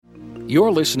You're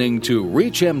listening to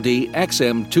ReachMD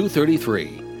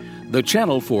XM233, the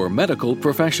channel for medical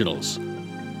professionals.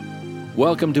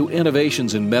 Welcome to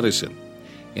Innovations in Medicine,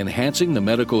 enhancing the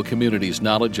medical community's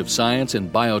knowledge of science and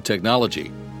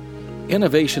biotechnology.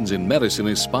 Innovations in Medicine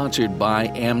is sponsored by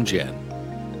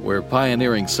Amgen, where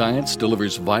pioneering science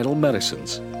delivers vital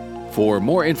medicines. For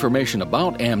more information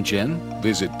about Amgen,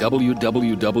 visit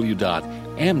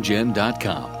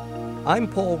www.amgen.com. I'm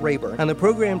Paul Raeburn. On the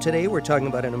program today, we're talking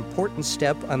about an important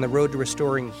step on the road to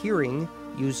restoring hearing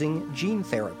using gene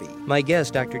therapy. My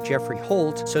guest, Dr. Jeffrey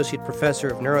Holt, Associate Professor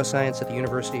of Neuroscience at the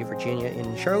University of Virginia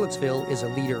in Charlottesville, is a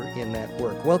leader in that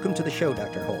work. Welcome to the show,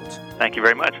 Dr. Holt. Thank you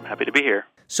very much. I'm happy to be here.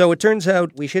 So it turns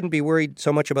out we shouldn't be worried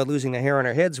so much about losing the hair on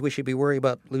our heads. We should be worried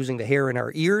about losing the hair in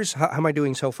our ears. How am I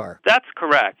doing so far? That's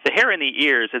correct. The hair in the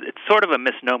ears, it's sort of a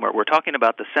misnomer. We're talking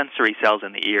about the sensory cells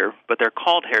in the ear, but they're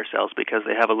called hair cells because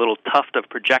they have a little tuft of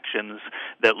projections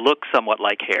that look somewhat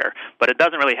like hair, but it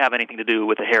doesn't really have anything to do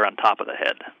with the hair on top of the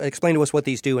head. Explain to us what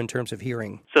these do in terms of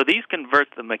hearing. So these convert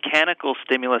the mechanical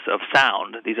stimulus of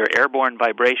sound, these are airborne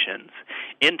vibrations,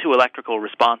 into electrical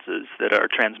responses that are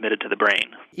transmitted to the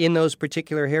brain. In those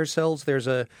particular hair cells,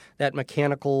 that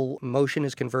mechanical motion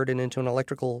is converted into an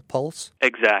electrical pulse?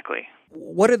 Exactly.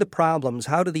 What are the problems?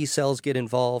 How do these cells get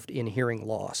involved in hearing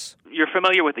loss? You're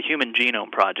familiar with the Human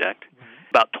Genome Project.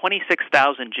 About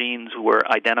 26,000 genes were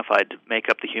identified to make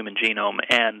up the human genome,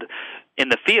 and in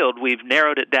the field, we've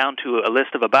narrowed it down to a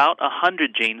list of about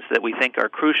 100 genes that we think are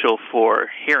crucial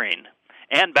for hearing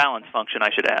and balance function, I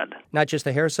should add. Not just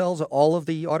the hair cells, all of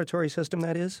the auditory system,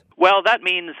 that is? Well, that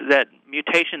means that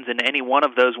mutations in any one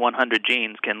of those 100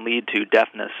 genes can lead to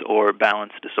deafness or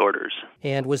balance disorders.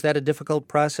 And was that a difficult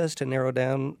process to narrow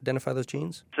down, identify those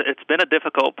genes? It's been a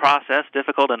difficult process,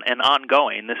 difficult and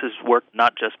ongoing. This is work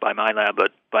not just by my lab,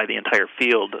 but by the entire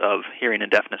field of hearing and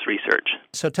deafness research.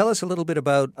 So tell us a little bit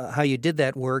about how you did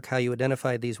that work, how you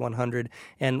identified these 100,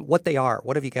 and what they are.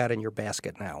 What have you got in your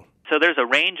basket now? So there's a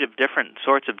range of different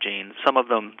sorts of genes. Some of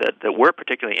them that we're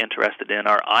particularly interested in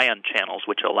are ion channels,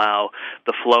 which allow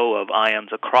the flow of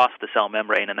ions across the cell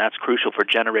membrane, and that's crucial for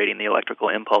generating the electrical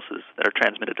impulses that are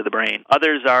transmitted to the brain.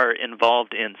 Others are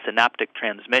involved in synaptic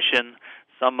transmission.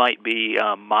 Some might be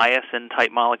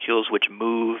myosin-type molecules, which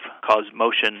move, cause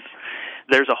motion.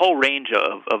 There's a whole range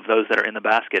of those that are in the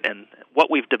basket, and what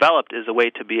we've developed is a way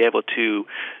to be able to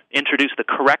introduce the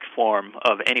correct form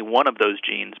of any one of those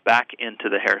genes back into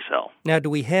the hair cell. Now, do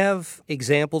we have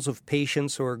examples of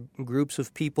patients or groups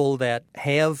of people that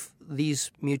have these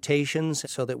mutations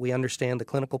so that we understand the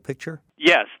clinical picture?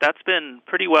 Yes, that's been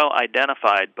pretty well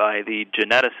identified by the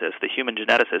geneticists, the human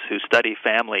geneticists who study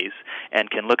families and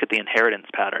can look at the inheritance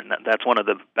pattern. That's one of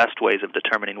the best ways of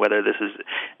determining whether this is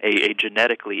a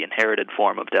genetically inherited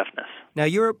form of deafness. Now,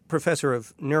 you're a professor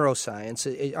of neuroscience.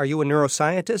 Are you a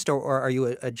neuroscientist or are you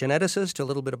a geneticist, a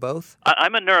little bit of both?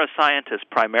 I'm a neuroscientist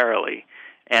primarily.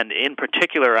 And in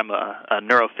particular, I'm a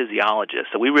neurophysiologist,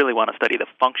 so we really want to study the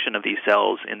function of these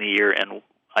cells in the ear and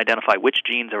identify which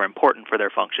genes are important for their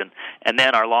function. And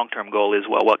then our long-term goal is,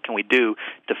 well, what can we do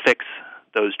to fix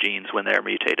those genes when they're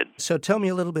mutated? So tell me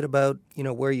a little bit about,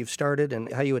 where you've started and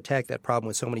how you attack that problem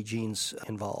with so many genes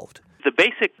involved. The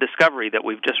basic discovery that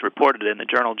we've just reported in the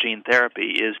journal Gene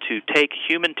Therapy is to take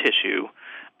human tissue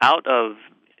out of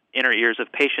inner ears of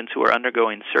patients who are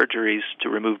undergoing surgeries to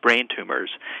remove brain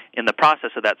tumors. In the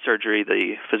process of that surgery,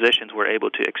 the physicians were able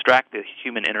to extract the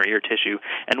human inner ear tissue,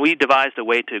 and we devised a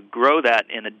way to grow that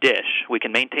in a dish. We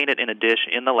can maintain it in a dish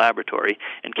in the laboratory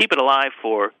and keep it alive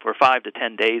for 5 to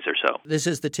 10 days or so. This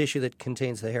is the tissue that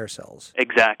contains the hair cells.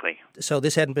 Exactly. So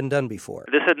this hadn't been done before.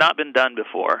 This had not been done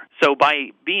before. So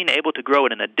by being able to grow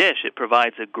it in a dish, it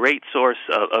provides a great source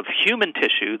of human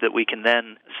tissue that we can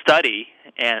then study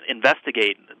and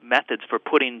investigate methods for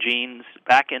putting genes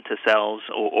back into cells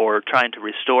or trying to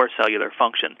restore cellular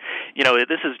function.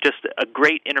 This is just a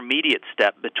great intermediate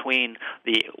step between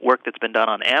the work that's been done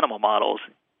on animal models.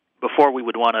 Before we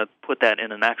would want to put that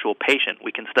in an actual patient,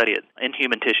 we can study it in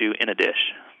human tissue in a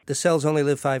dish. The cells only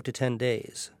live 5 to 10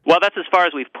 days. Well, that's as far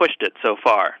as we've pushed it so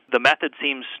far. The method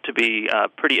seems to be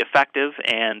pretty effective,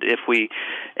 and if we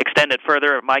extend it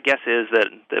further, my guess is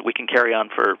that we can carry on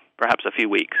for perhaps a few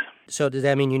weeks. So does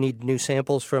that mean you need new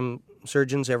samples from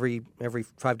surgeons every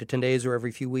 5 to 10 days or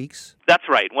every few weeks? That's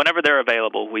right. Whenever they're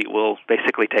available, we will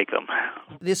basically take them.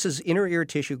 This is inner ear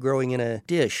tissue growing in a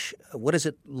dish. What does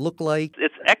it look like?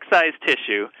 It's excised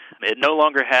tissue It no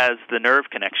longer has the nerve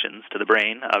connections to the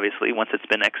brain, obviously, once it's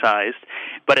been excised,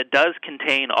 but it does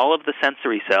contain all of the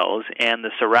sensory cells and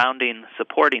the surrounding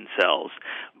supporting cells.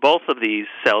 Both of these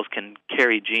cells can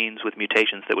carry genes with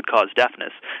mutations that would cause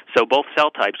deafness, so both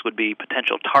cell types would be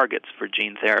potential targets for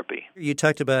gene therapy. You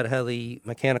talked about how the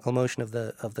mechanical motion of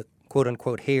the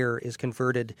quote-unquote hair is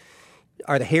converted.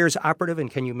 Are the hairs operative,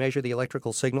 and can you measure the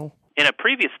electrical signal? In a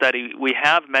previous study, we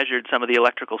have measured some of the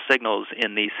electrical signals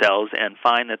in these cells and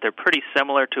find that they're pretty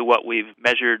similar to what we've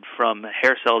measured from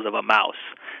hair cells of a mouse.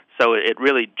 So it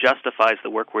really justifies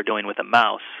the work we're doing with a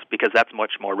mouse because that's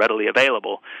much more readily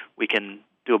available. We can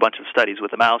do a bunch of studies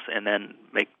with a mouse and then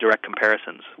make direct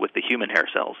comparisons with the human hair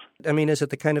cells. I mean, is it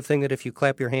the kind of thing that if you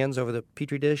clap your hands over the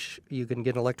Petri dish, you can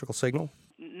get an electrical signal?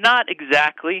 Not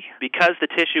exactly. Because the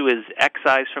tissue is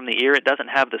excised from the ear, it doesn't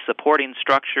have the supporting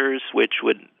structures which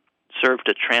would serve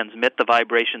to transmit the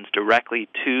vibrations directly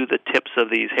to the tips of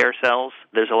these hair cells.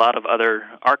 There's a lot of other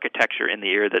architecture in the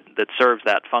ear that serves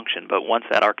that function, but once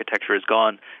that architecture is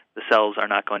gone, the cells are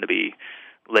not going to be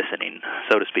listening,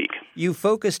 so to speak. You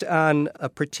focused on a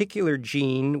particular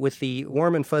gene with the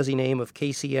warm and fuzzy name of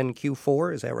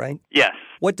KCNQ4, is that right? Yes.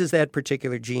 What does that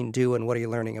particular gene do, and what are you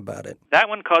learning about it? That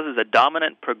one causes a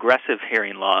dominant progressive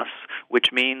hearing loss, which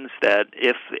means that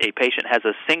if a patient has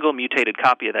a single mutated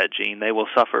copy of that gene, they will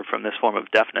suffer from this form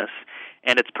of deafness.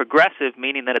 And it's progressive,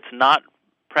 meaning that it's not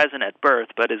present at birth,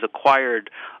 but is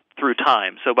acquired through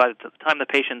time. So by the time the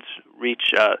patients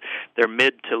reach their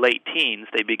mid to late teens,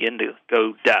 they begin to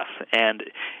go deaf. And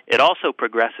it also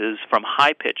progresses from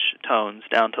high-pitched tones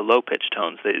down to low-pitched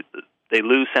tones. They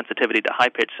lose sensitivity to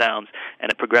high-pitched sounds,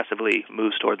 and it progressively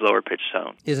moves towards lower-pitched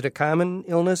tones. Is it a common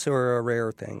illness or a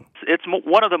rare thing? It's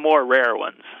one of the more rare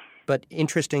ones. But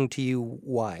interesting to you,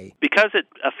 why? Because it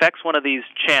affects one of these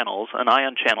channels, an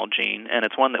ion channel gene, and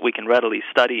it's one that we can readily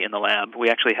study in the lab. We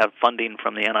actually have funding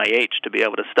from the NIH to be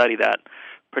able to study that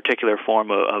particular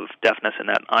form of deafness in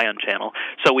that ion channel.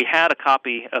 So we had a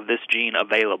copy of this gene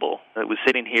available. It was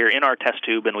sitting here in our test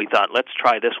tube, and we thought, let's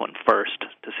try this one first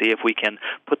to see if we can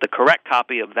put the correct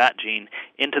copy of that gene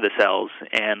into the cells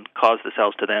and cause the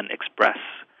cells to then express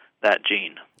that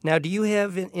gene. Now, do you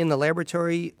have in the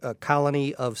laboratory a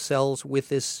colony of cells with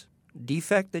this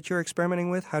defect that you're experimenting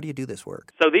with? How do you do this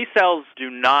work? So these cells do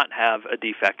not have a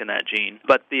defect in that gene,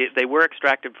 but they were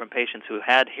extracted from patients who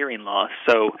had hearing loss.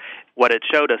 So what it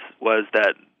showed us was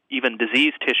that even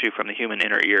diseased tissue from the human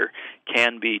inner ear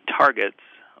can be targets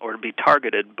or be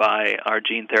targeted by our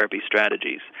gene therapy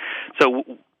strategies. So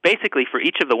basically, for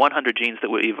each of the 100 genes that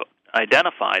we've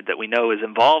identified that we know is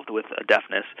involved with a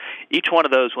deafness, each one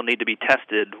of those will need to be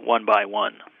tested one by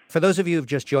one. For those of you who have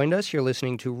just joined us, you're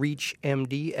listening to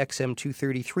ReachMD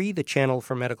XM233, the channel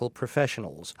for medical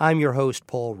professionals. I'm your host,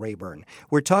 Paul Raeburn.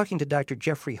 We're talking to Dr.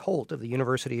 Jeffrey Holt of the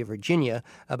University of Virginia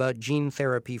about gene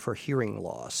therapy for hearing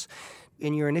loss.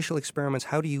 In your initial experiments,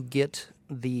 how do you get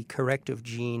the corrective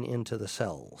gene into the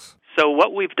cells? So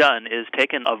what we've done is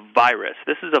taken a virus.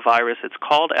 This is a virus. It's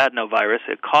called adenovirus.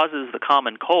 It causes the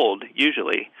common cold,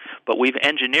 usually, but we've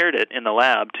engineered it in the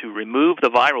lab to remove the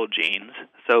viral genes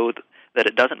so that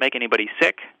it doesn't make anybody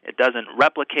sick, it doesn't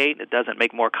replicate, it doesn't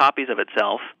make more copies of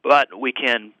itself, but we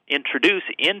can introduce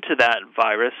into that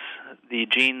virus the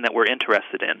gene that we're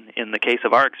interested in. In the case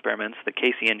of our experiments, the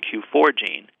KCNQ4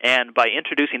 gene. And by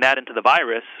introducing that into the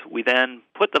virus, we then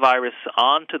put the virus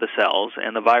onto the cells,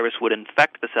 and the virus would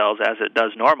infect the cells as it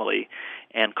does normally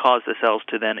and cause the cells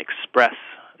to then express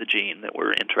the gene that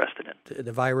we're interested in.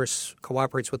 The virus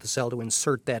cooperates with the cell to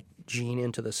insert that gene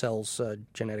into the cell's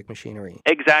genetic machinery.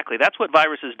 Exactly. That's what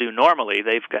viruses do normally.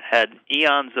 They've had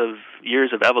eons of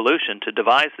years of evolution to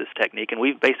devise this technique, and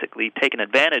we've basically taken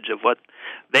advantage of what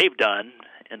they've done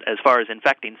as far as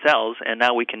infecting cells, and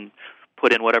now we can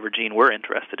put in whatever gene we're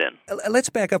interested in. Let's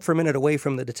back up for a minute away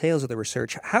from the details of the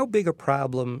research. How big a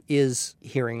problem is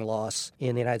hearing loss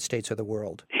in the United States or the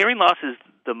world? Hearing loss is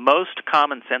the most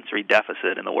common sensory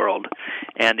deficit in the world,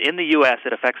 and in the U.S.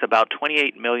 it affects about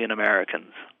 28 million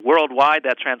Americans. Worldwide,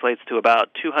 that translates to about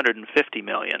 250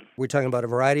 million. We're talking about a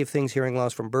variety of things, hearing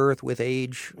loss from birth, with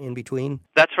age, in between?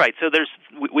 That's right. So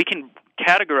we can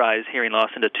categorize hearing loss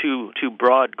into two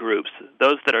broad groups,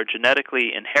 those that are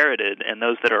genetically inherited and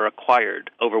those that are acquired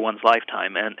over one's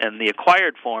lifetime. And the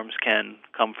acquired forms can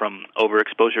come from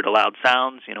overexposure to loud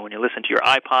sounds, when you listen to your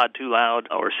iPod too loud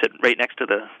or sit right next to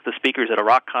the speakers at a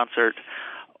rock concert,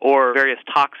 or various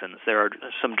toxins. There are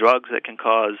some drugs that can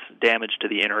cause damage to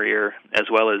the inner ear, as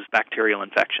well as bacterial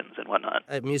infections and whatnot.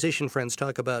 Musician friends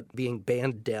talk about being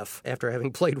band deaf after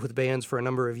having played with bands for a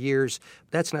number of years.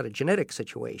 That's not a genetic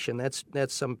situation. That's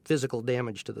some physical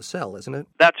damage to the cell, isn't it?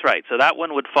 That's right. So that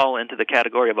one would fall into the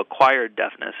category of acquired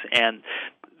deafness. And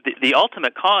The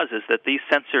ultimate cause is that these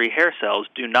sensory hair cells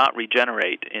do not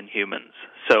regenerate in humans.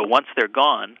 So once they're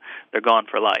gone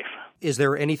for life. Is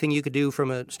there anything you could do from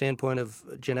a standpoint of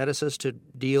geneticists to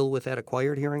deal with that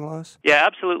acquired hearing loss? Yeah,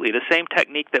 absolutely. The same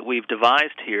technique that we've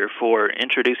devised here for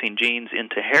introducing genes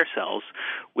into hair cells,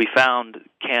 we found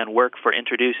can work for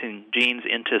introducing genes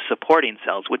into supporting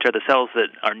cells, which are the cells that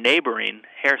are neighboring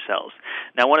hair cells.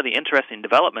 Now, one of the interesting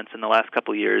developments in the last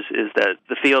couple of years is that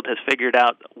the field has figured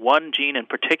out one gene in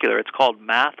particular, it's called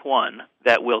MATH1,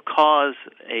 that will cause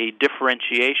a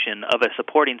differentiation of a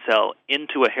supporting cell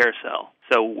into a hair cell.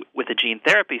 So with a gene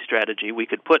therapy strategy, we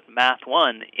could put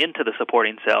MATH1 into the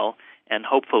supporting cell and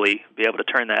hopefully be able to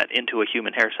turn that into a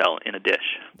human hair cell in a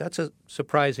dish. That's a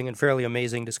surprising and fairly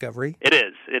amazing discovery. It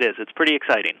is. It's pretty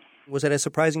exciting. Was it as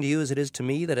surprising to you as it is to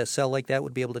me that a cell like that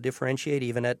would be able to differentiate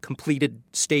even at completed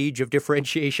stage of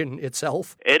differentiation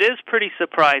itself? It is pretty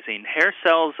surprising. Hair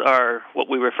cells are what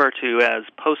we refer to as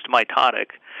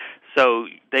post-mitotic. So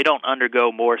they don't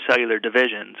undergo more cellular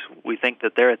divisions. We think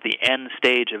that they're at the end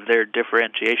stage of their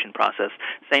differentiation process.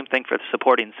 Same thing for the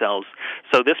supporting cells.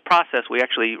 So this process, we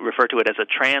actually refer to it as a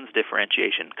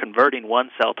transdifferentiation, converting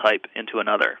one cell type into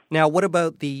another. Now, what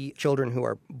about the children who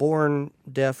are born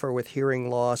deaf or with hearing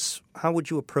loss? How would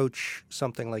you approach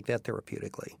something like that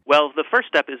therapeutically? Well, the first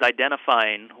step is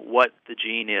identifying what the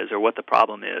gene is or what the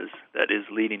problem is that is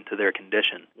leading to their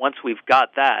condition. Once we've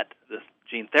got that, the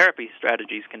gene therapy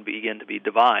strategies can begin to be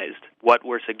devised. What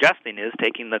we're suggesting is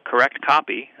taking the correct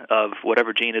copy of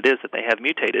whatever gene it is that they have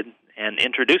mutated and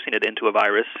introducing it into a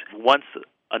virus. Once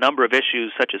a number of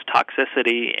issues such as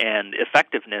toxicity and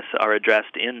effectiveness are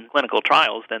addressed in clinical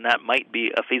trials, then that might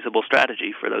be a feasible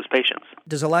strategy for those patients.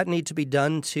 Does a lot need to be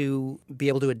done to be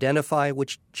able to identify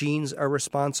which genes are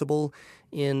responsible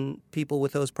in people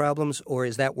with those problems, or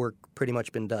is that work pretty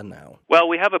much been done now? Well,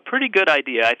 we have a pretty good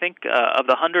idea. I think of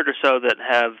the 100 or so that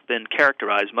have been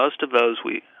characterized, most of those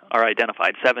we are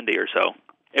identified, 70 or so.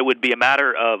 It would be a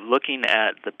matter of looking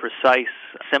at the precise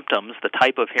symptoms, the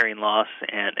type of hearing loss,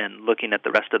 and looking at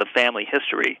the rest of the family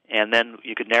history. And then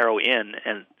you could narrow in,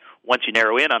 and once you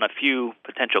narrow in on a few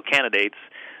potential candidates,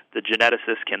 the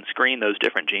geneticist can screen those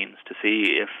different genes to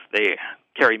see if they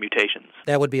carry mutations.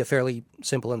 That would be a fairly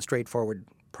simple and straightforward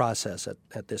process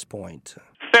at this point.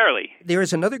 Fairly. There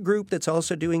is another group that's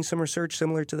also doing some research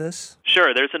similar to this?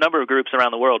 Sure. There's a number of groups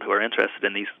around the world who are interested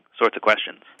in these sorts of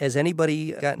questions. Has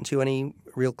anybody gotten to any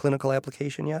real clinical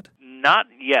application yet? Not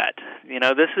yet.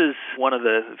 This is one of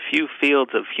the few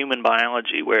fields of human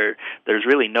biology where there's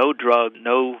really no drug,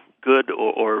 no good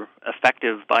or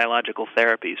effective biological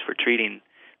therapies for treating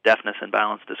deafness and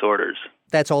balance disorders.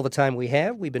 That's all the time we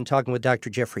have. We've been talking with Dr.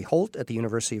 Jeffrey Holt at the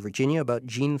University of Virginia about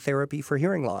gene therapy for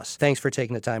hearing loss. Thanks for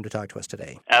taking the time to talk to us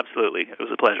today. Absolutely. It was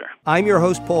a pleasure. I'm your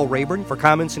host, Paul Raeburn. For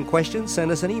comments and questions,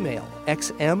 send us an email,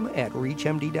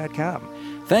 xm@reachmd.com.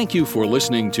 Thank you for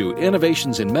listening to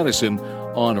Innovations in Medicine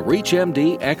on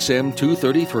ReachMD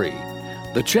XM233,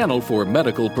 the channel for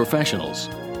medical professionals.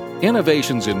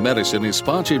 Innovations in Medicine is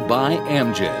sponsored by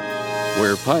Amgen,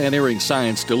 where pioneering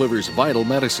science delivers vital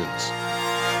medicines.